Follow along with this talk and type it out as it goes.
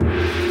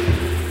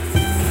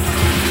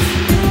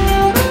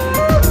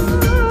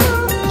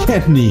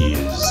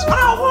Cantonese.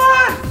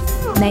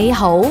 你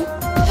好，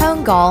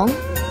香港、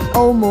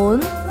澳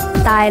門、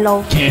大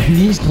陸。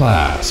 Cantonese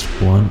Class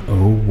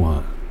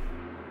 101.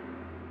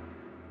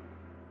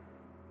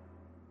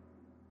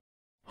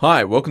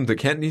 Hi, welcome to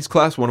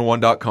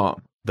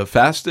CantoneseClass101.com, the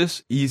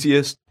fastest,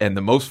 easiest, and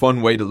the most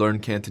fun way to learn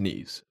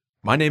Cantonese.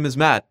 My name is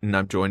Matt, and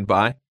I'm joined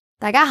by...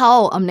 大家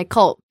好, I'm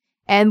Nicole,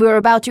 and we're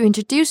about to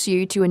introduce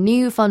you to a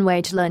new fun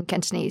way to learn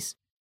Cantonese.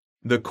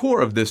 The core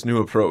of this new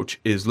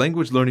approach is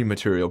language learning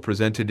material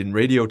presented in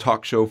radio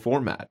talk show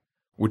format,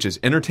 which is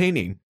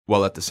entertaining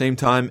while at the same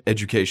time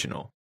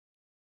educational.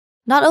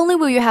 Not only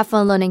will you have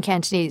fun learning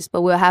Cantonese,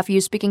 but we'll have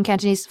you speaking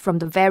Cantonese from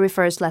the very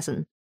first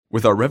lesson.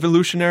 With our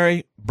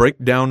revolutionary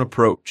breakdown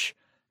approach,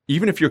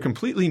 even if you're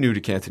completely new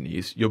to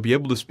Cantonese, you'll be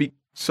able to speak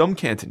some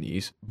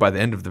Cantonese by the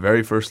end of the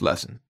very first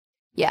lesson.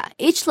 Yeah,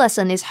 each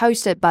lesson is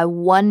hosted by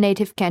one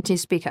native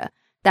Cantonese speaker,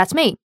 that's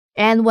me,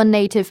 and one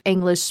native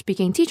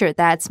English-speaking teacher,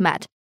 that's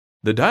Matt.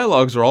 The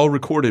dialogues are all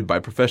recorded by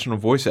professional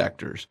voice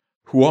actors,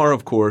 who are,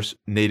 of course,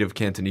 native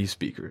Cantonese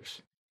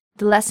speakers.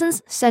 The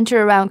lessons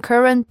center around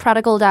current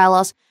practical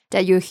dialogues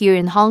that you hear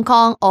in Hong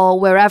Kong or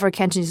wherever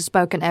Cantonese is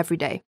spoken every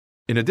day.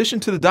 In addition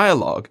to the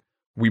dialogue,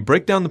 we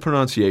break down the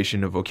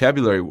pronunciation of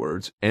vocabulary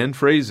words and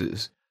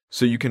phrases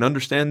so you can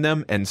understand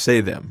them and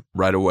say them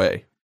right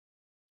away.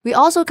 We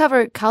also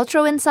cover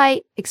cultural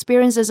insight,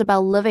 experiences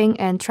about living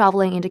and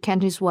traveling in the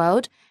Cantonese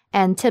world,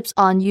 and tips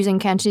on using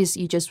Cantonese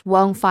you just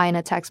won't find in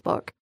a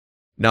textbook.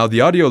 Now,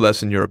 the audio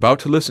lesson you're about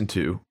to listen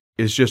to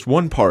is just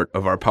one part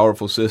of our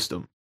powerful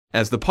system,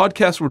 as the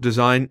podcasts were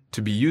designed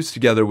to be used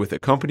together with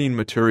accompanying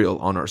material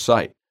on our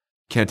site,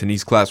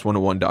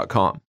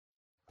 CantoneseClass101.com.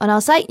 On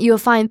our site, you'll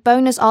find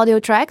bonus audio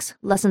tracks,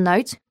 lesson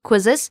notes,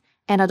 quizzes,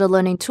 and other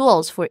learning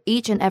tools for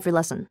each and every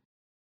lesson.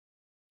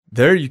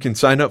 There you can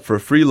sign up for a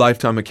free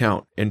lifetime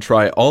account and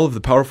try all of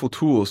the powerful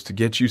tools to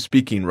get you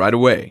speaking right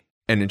away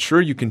and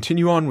ensure you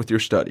continue on with your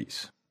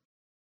studies.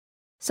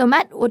 So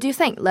Matt, what do you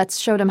think? Let's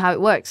show them how it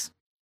works.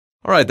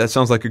 All right, that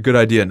sounds like a good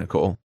idea,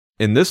 Nicole.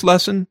 In this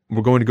lesson,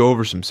 we're going to go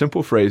over some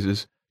simple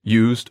phrases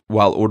used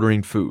while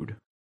ordering food.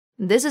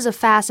 This is a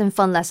fast and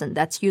fun lesson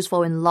that's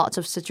useful in lots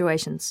of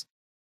situations.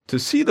 To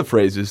see the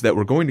phrases that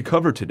we're going to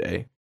cover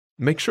today,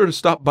 make sure to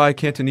stop by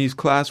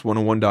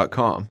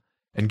CantoneseClass101.com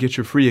and get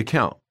your free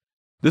account.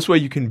 This way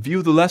you can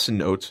view the lesson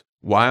notes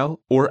while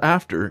or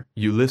after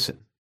you listen.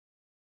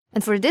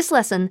 And for this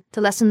lesson,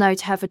 the lesson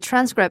notes have a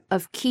transcript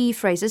of key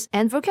phrases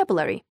and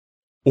vocabulary.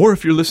 Or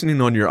if you're listening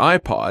on your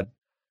iPod,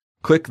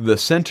 click the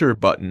center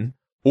button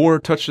or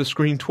touch the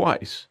screen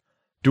twice.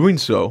 Doing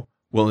so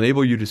will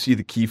enable you to see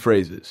the key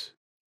phrases.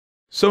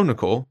 So,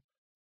 Nicole,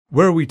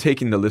 where are we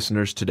taking the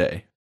listeners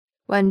today?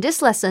 Well, in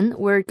this lesson,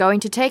 we're going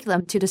to take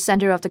them to the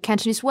center of the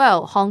Cantonese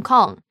world, Hong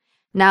Kong.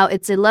 Now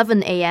it's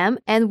 11 a.m.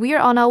 and we're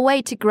on our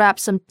way to grab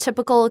some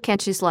typical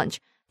Cantonese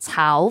lunch,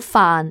 炒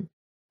飯.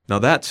 Now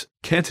that's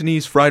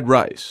Cantonese fried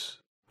rice.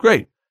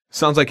 Great.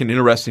 Sounds like an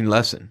interesting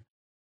lesson.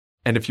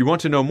 And if you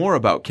want to know more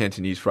about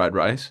Cantonese fried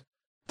rice,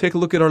 take a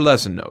look at our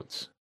lesson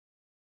notes.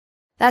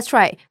 That's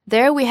right.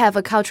 There we have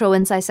a cultural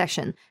insight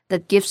section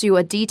that gives you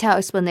a detailed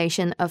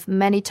explanation of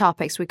many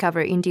topics we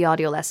cover in the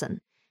audio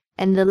lesson.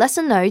 And in the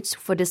lesson notes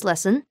for this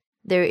lesson,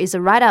 there is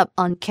a write-up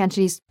on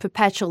Cantonese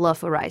perpetual love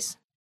for rice.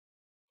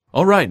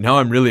 All right, now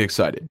I'm really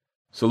excited.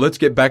 So let's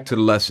get back to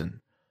the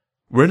lesson.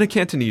 We're in a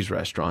Cantonese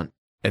restaurant,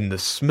 and the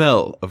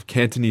smell of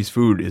Cantonese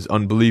food is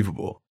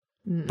unbelievable.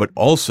 But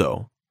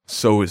also,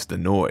 so is the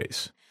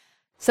noise.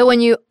 So when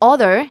you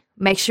order,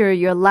 make sure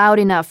you're loud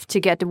enough to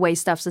get the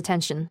waitstaff's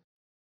attention.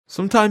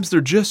 Sometimes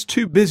they're just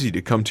too busy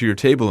to come to your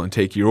table and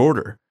take your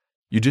order.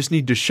 You just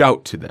need to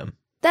shout to them.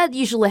 That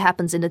usually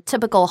happens in the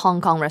typical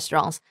Hong Kong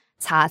restaurants,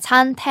 茶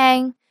餐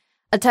廳,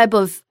 a type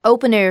of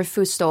open-air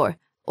food store,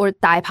 or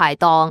大排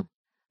檔.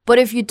 But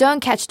if you don't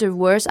catch the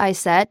words I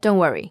said, don't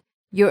worry.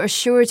 You're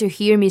sure to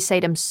hear me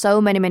say them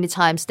so many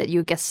times that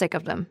you get sick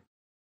of them.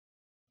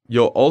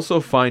 You'll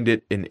also find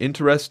it an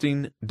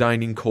interesting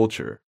dining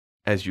culture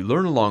as you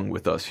learn along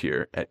with us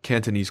here at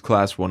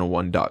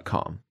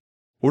CantoneseClass101.com.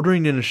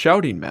 Ordering in a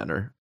shouting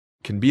manner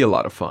can be a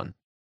lot of fun.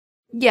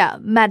 Yeah,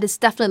 Matt is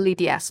definitely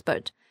the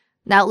expert.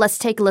 Now let's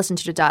take a listen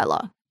to the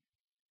dialogue.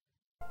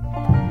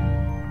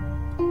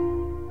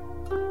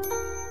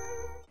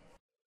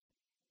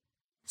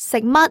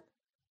 食乜?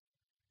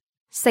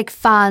食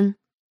飯.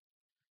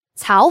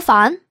 炒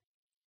飯?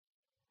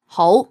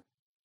 好.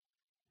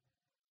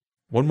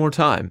 One more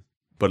time,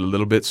 but a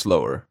little bit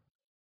slower.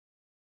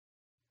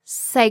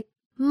 食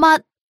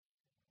乜?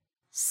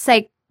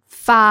食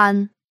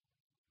飯.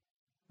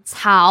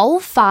 炒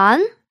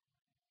飯?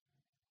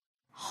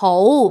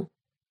 好.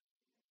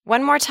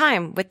 One more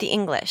time with the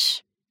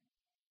English.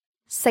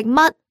 食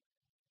乜?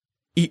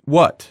 Eat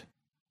what?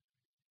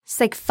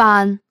 食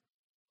飯.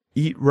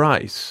 Eat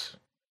rice.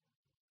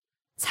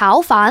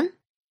 炒飯?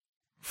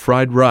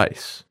 Fried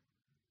rice.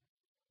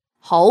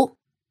 好.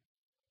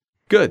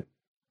 Good.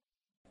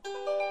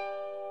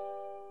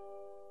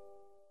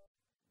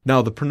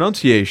 Now, the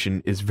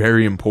pronunciation is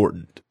very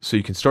important, so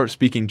you can start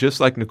speaking just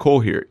like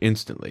Nicole here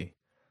instantly.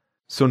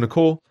 So,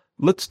 Nicole,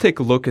 let's take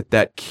a look at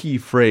that key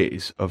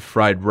phrase of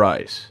fried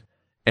rice.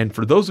 And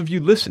for those of you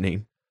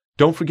listening,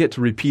 don't forget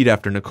to repeat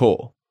after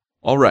Nicole.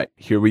 All right,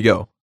 here we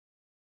go.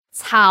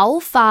 炒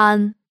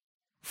飯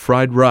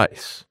Fried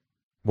rice.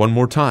 One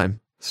more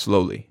time,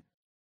 slowly.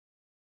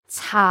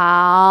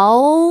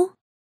 炒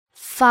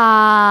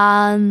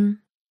飯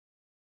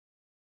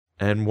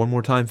And one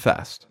more time,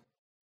 fast.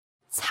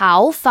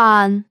 炒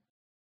飯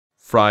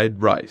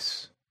Fried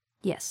rice.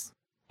 Yes.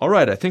 All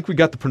right, I think we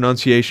got the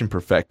pronunciation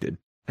perfected.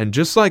 And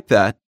just like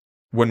that,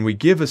 when we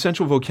give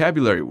essential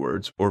vocabulary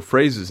words or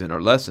phrases in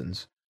our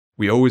lessons,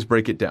 we always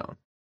break it down.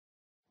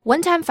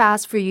 One time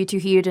fast for you to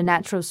hear the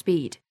natural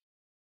speed.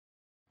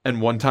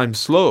 And one time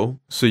slow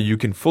so you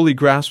can fully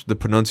grasp the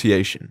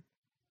pronunciation.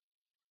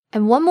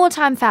 And one more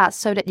time fast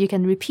so that you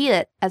can repeat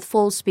it at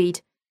full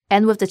speed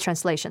and with the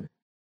translation.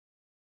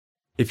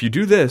 If you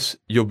do this,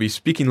 you'll be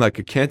speaking like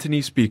a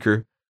Cantonese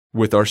speaker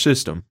with our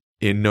system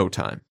in no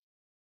time.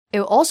 It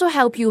will also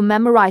help you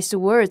memorize the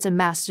words and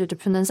master the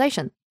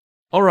pronunciation.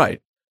 All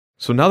right,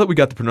 so now that we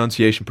got the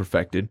pronunciation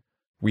perfected,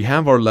 we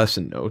have our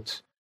lesson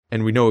notes,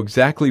 and we know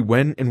exactly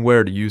when and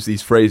where to use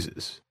these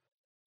phrases.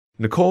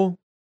 Nicole,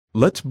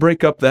 let's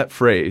break up that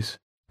phrase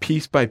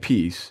piece by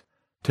piece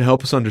to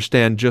help us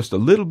understand just a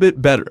little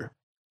bit better.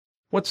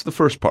 What's the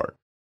first part?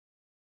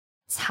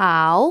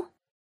 炒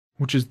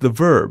Which is the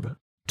verb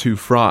to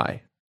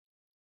fry.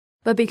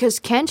 But because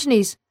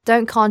Cantonese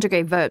don't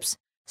conjugate verbs,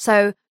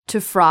 so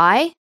to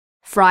fry,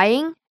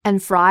 frying,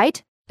 and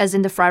fried, as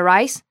in the fried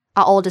rice,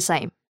 are all the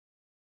same.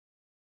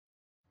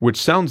 Which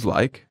sounds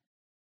like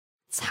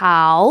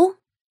炒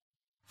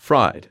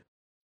fried.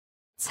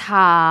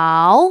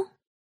 炒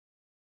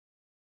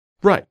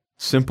Right,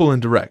 simple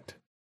and direct.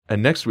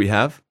 And next we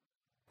have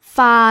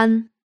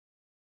飯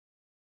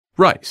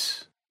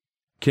rice.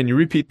 Can you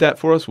repeat that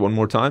for us one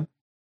more time?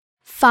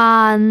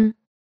 飯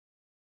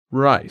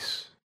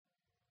Rice.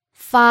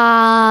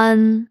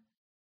 飯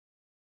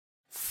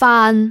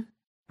飯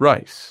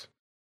Rice.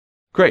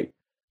 Great.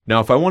 Now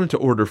if I wanted to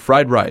order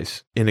fried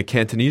rice in a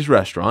Cantonese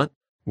restaurant,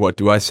 what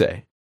do I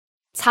say?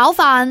 炒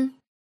飯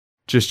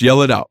Just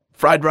yell it out.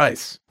 Fried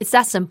rice. It's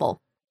that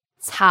simple.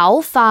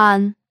 炒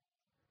飯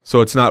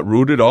So it's not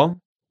rude at all?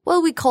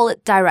 Well, we call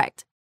it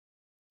direct.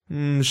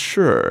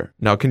 Sure.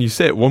 Now can you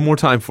say it one more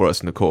time for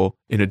us, Nicole,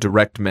 in a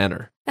direct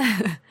manner?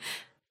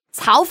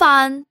 炒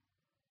飯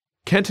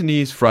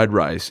Cantonese fried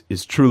rice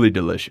is truly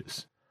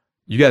delicious.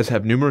 You guys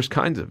have numerous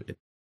kinds of it.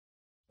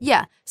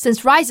 Yeah,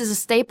 since rice is a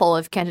staple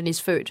of Cantonese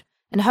food,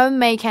 and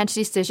homemade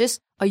Cantonese dishes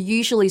are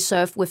usually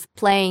served with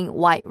plain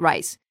white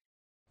rice.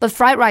 But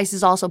fried rice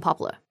is also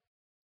popular.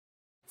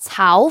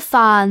 炒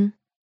飯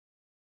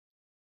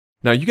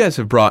Now you guys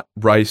have brought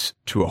rice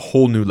to a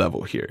whole new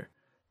level here.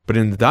 But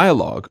in the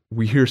dialogue,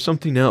 we hear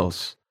something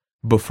else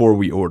before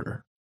we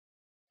order,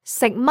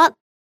 食乜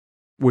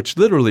which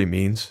literally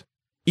means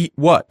eat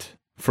what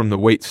from the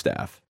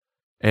waitstaff.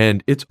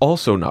 And it's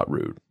also not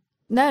rude.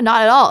 No,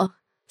 not at all.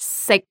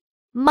 食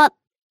乜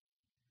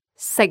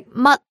食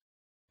乜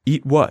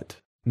Eat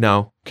what?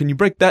 Now, can you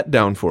break that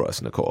down for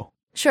us, Nicole?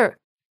 Sure.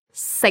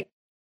 食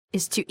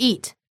is to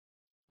eat.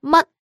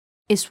 乜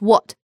is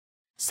what.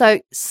 So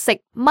食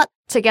乜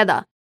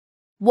together.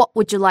 What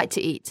would you like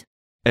to eat?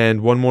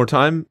 And one more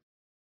time,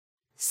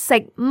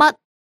 食乜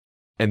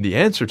and the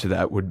answer to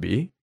that would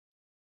be,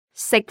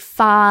 食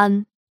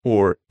飯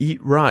or eat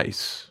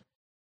rice.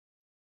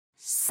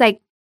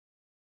 食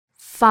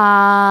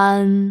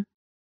飯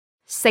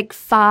食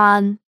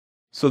飯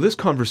So this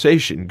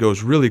conversation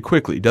goes really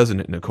quickly, doesn't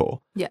it,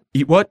 Nicole? Yeah.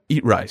 Eat what?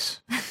 Eat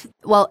rice.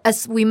 Well,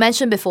 as we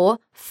mentioned before,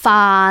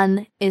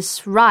 飯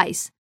is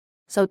rice.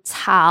 So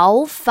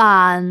炒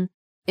飯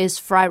is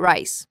fried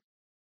rice.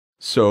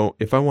 So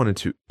if I wanted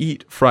to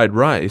eat fried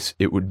rice,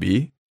 it would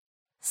be,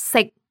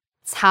 食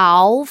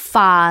炒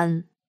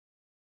飯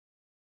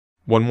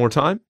one more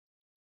time,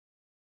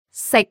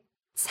 食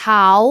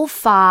炒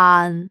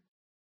飯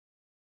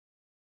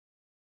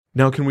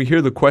now can we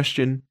hear the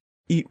question,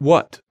 eat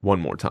what, one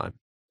more time?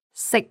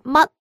 食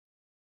乜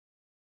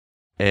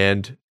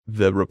And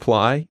the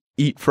reply,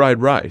 eat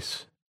fried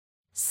rice.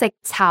 食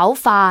炒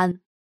飯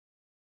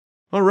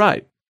All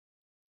right.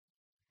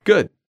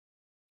 Good.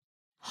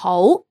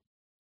 好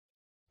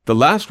The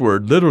last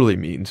word literally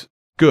means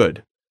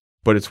good,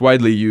 but it's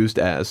widely used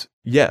as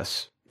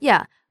yes.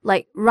 Yeah,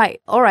 like right,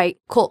 alright,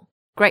 cool,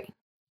 great.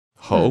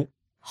 Ho.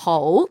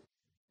 好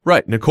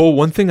Right, Nicole,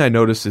 one thing I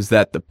noticed is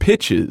that the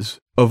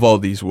pitches of all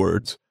these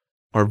words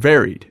are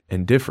varied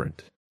and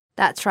different.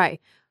 That's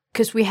right,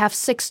 because we have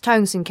 6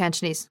 tones in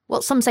Cantonese.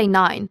 Well, some say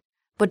 9,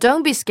 but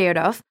don't be scared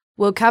of.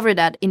 We'll cover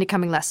that in the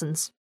coming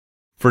lessons.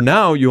 For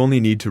now, you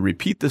only need to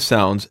repeat the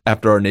sounds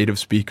after our native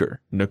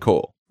speaker,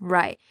 Nicole.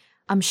 Right.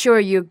 I'm sure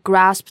you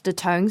grasp the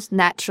tones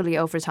naturally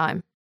over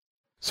time.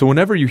 So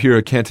whenever you hear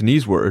a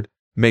Cantonese word,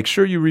 make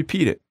sure you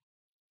repeat it.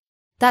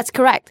 That's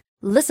correct.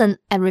 Listen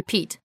and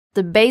repeat.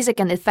 The basic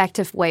and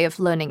effective way of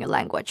learning a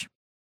language.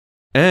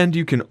 And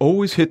you can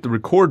always hit the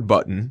record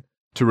button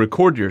to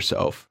record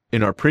yourself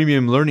in our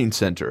Premium Learning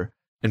Center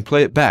and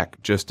play it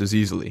back just as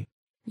easily.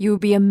 You'll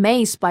be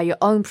amazed by your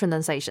own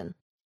pronunciation.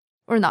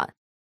 or not?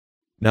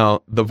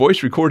 Now, the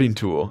voice recording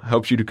tool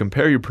helps you to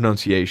compare your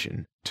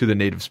pronunciation to the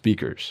native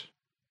speakers.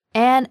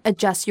 And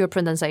adjust your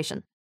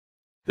pronunciation.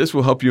 This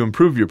will help you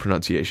improve your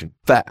pronunciation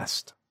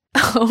fast.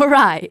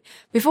 Alright,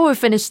 before we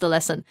finish the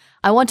lesson,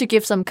 I want to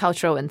give some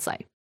cultural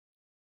insight.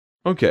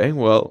 Okay,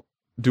 well,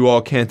 do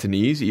all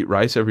Cantonese eat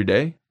rice every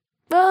day?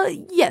 Well,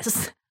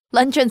 yes,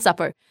 lunch and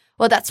supper.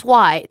 Well, that's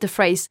why the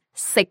phrase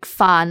食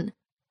飯,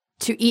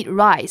 to eat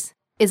rice,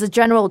 is a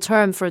general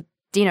term for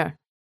dinner.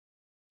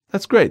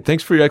 That's great.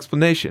 Thanks for your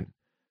explanation.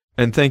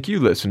 And thank you,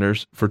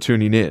 listeners, for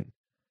tuning in.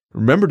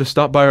 Remember to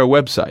stop by our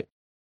website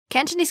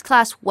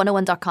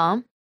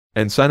CantoneseClass101.com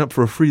and sign up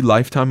for a free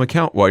lifetime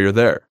account while you're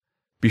there.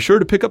 Be sure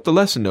to pick up the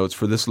lesson notes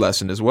for this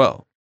lesson as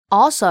well.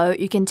 Also,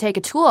 you can take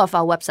a tour of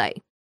our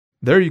website.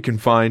 There you can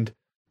find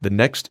the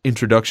next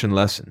introduction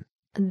lesson.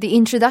 The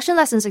introduction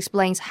lessons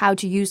explains how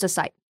to use the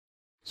site.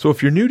 So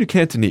if you're new to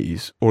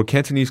Cantonese or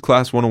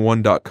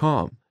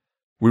CantoneseClass101.com,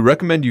 we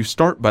recommend you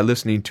start by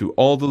listening to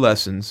all the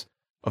lessons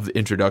of the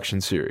introduction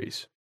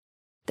series.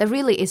 That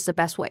really is the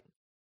best way.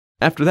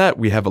 After that,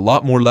 we have a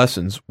lot more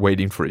lessons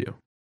waiting for you.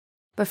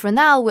 But for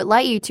now, we'd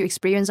like you to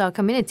experience our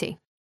community.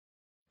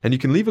 And you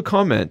can leave a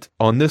comment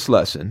on this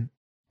lesson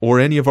or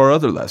any of our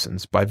other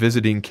lessons by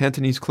visiting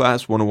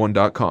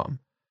CantoneseClass101.com.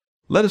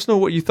 Let us know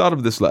what you thought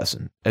of this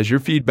lesson, as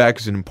your feedback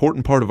is an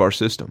important part of our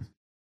system.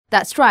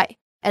 That's right.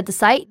 At the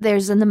site,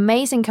 there's an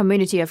amazing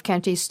community of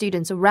Cantonese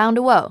students around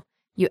the world.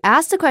 You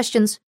ask the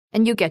questions,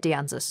 and you get the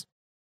answers.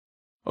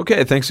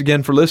 Okay, thanks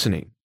again for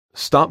listening.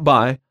 Stop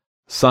by,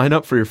 sign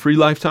up for your free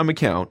lifetime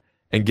account,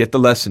 and get the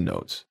lesson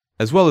notes,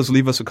 as well as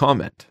leave us a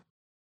comment.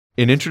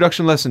 In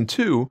Introduction Lesson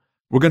 2,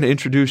 we're going to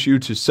introduce you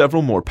to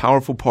several more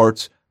powerful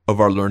parts of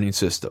our learning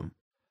system.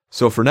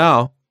 So for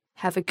now,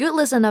 have a good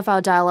listen of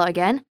our dialogue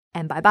again,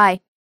 and bye-bye.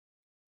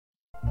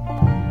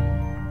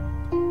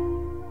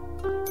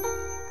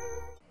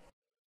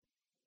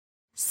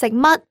 食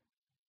乜？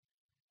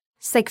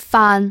食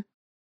飯？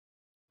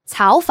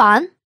炒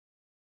飯？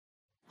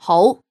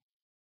好。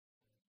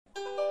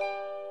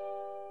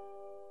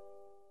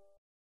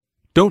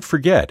Don't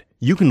forget,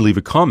 you can leave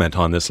a comment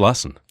on this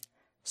lesson.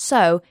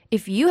 So,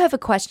 if you have a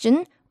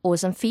question or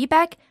some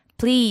feedback,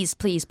 please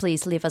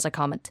leave us a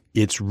comment.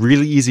 It's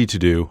really easy to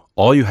do.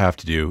 All you have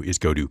to do is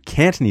go to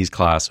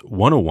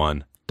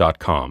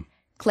CantoneseClass101.com.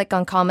 Click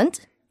on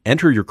comment.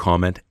 Enter your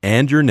comment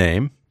and your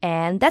name.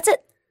 And that's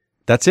it.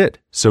 That's it.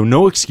 So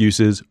no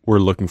excuses. We're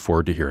looking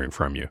forward to hearing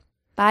from you.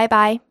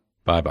 Bye-bye.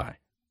 Bye-bye.